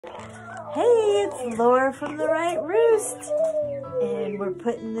Hey, it's Laura from The Right Roost, and we're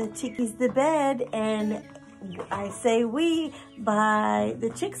putting the chickies to bed, and I say we, by the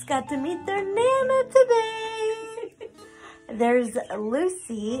chicks got to meet their Nana today. There's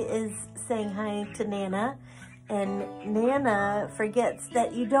Lucy is saying hi to Nana, and Nana forgets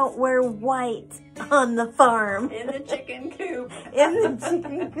that you don't wear white on the farm. In the chicken coop. In the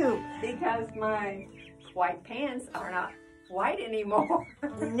chicken coop. Because my white pants are not white anymore.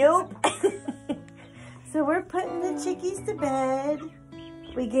 Nope. So we're putting the chickies to bed.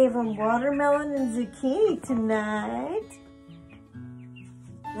 We gave them watermelon and zucchini tonight.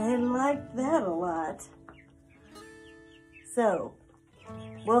 They liked that a lot. So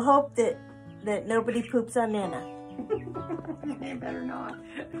we'll hope that nobody poops on Nana. They better not.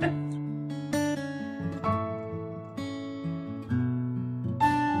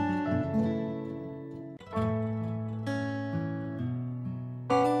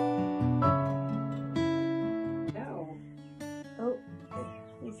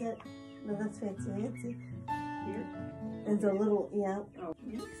 No, that's Fancy Nancy. Here? There's a little, yeah. Oh,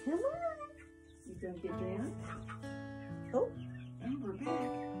 yes. Come on. You gonna get down? Oh. Oh, we're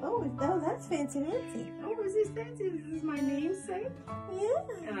back. Oh, no, that's Fancy Nancy. Oh, is this Fancy? Is this my namesake?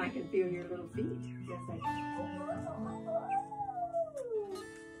 Yeah. And I can feel your little feet. Yes,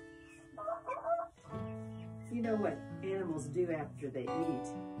 You know what animals do after they eat?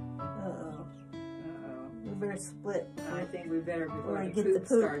 Uh-oh. We better split. I think we better before Or the get poop the poop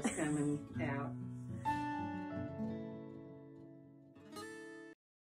starts coming out.